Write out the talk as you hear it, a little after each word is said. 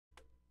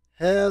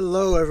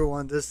Hello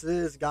everyone, this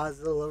is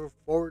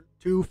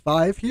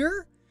Godzilla425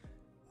 here.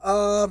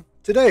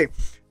 Today,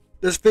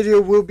 this video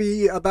will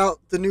be about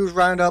the news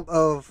roundup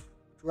of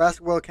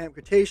Jurassic World Camp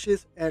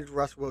Cretaceous and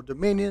Jurassic World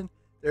Dominion.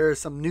 There is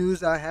some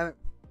news I haven't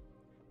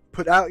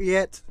put out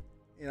yet,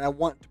 and I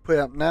want to put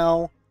up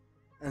now.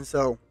 And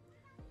so,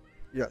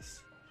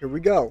 yes, here we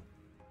go.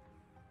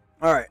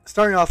 Alright,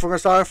 starting off, we're going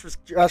to start off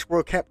with Jurassic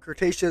World Camp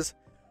Cretaceous.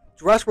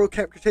 Jurassic World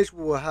Camp Cretaceous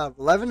will have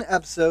 11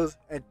 episodes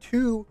and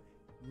 2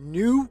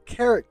 new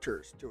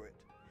characters to it.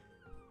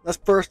 Let's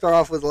first start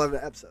off with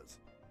 11 episodes.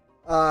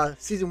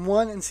 Season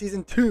 1 and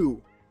Season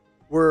 2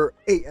 were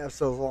 8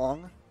 episodes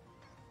long.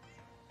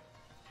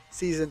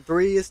 Season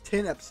 3 is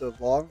 10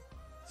 episodes long.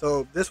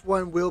 So this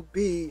one will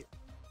be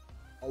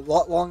a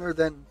lot longer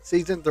than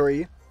Season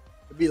 3.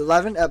 It'll be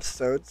 11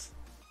 episodes.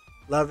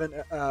 11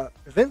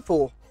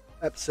 eventful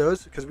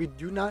episodes, because we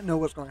do not know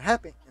what's going to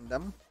happen in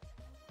them.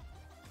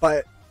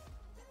 But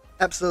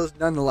episodes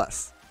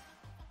nonetheless.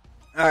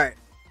 Alright.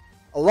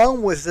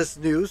 Along with this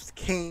news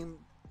came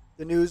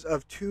the news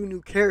of 2 new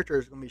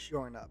characters going to be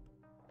showing up.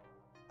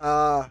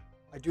 I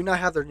do not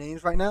have their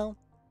names right now,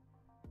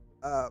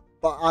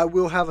 but I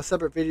will have a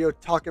separate video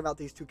talking about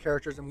these 2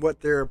 characters and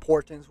what their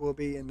importance will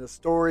be in the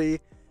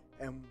story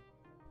and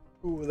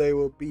who they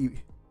will be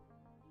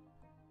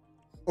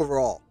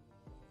overall.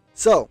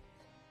 So,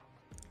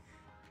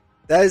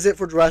 that is it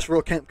for Jurassic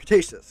World Camp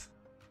Cretaceous.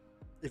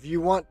 If you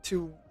want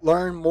to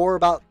learn more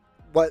about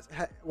what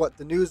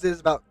the news is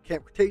about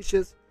Camp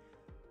Cretaceous,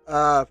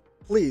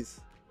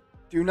 please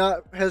do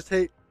not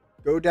hesitate.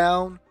 Go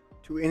down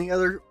to any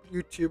other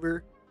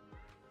YouTuber.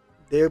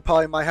 They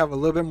probably might have a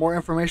little bit more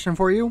information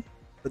for you,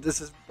 but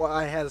this is what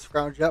I had to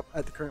scrounge up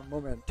at the current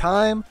moment in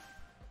time.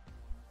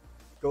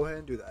 Go ahead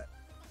and do that.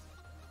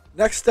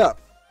 Next up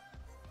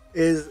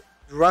is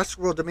Jurassic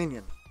World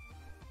Dominion.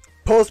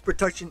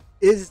 Post-production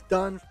is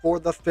done for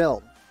the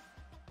film,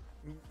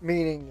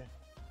 meaning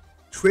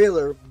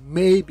trailer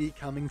may be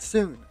coming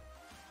soon.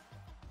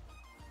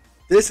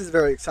 This is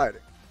very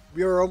exciting.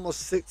 We are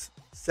almost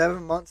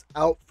 6-7 months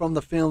out from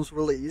the film's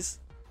release.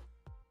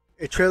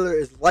 A trailer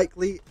is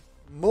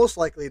most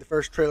likely the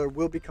first trailer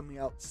will be coming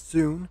out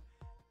soon,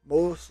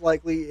 most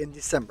likely in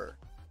December.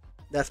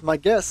 That's my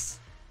guess.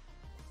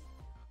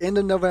 End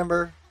of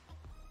November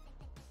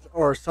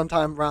or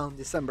sometime around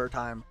December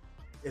time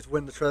is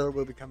when the trailer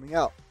will be coming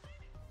out.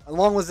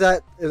 Along with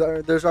that,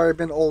 there's already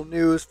been old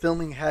news.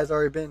 Filming has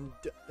already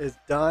is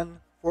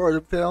done for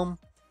the film,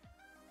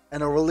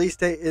 and the release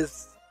date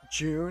is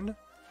June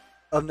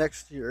of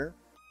next year.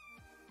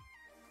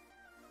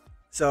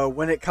 So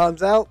when it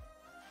comes out,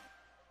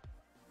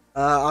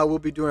 I will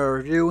be doing a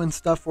review and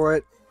stuff for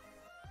it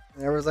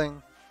and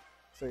everything.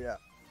 So yeah,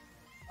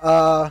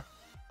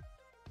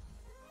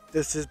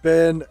 this has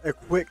been a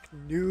quick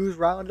news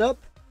roundup.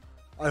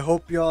 I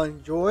hope y'all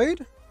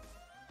enjoyed.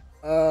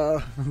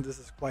 This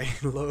is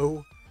quite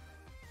low.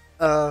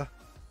 And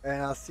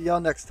I'll see y'all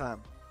next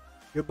time.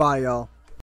 Goodbye, y'all.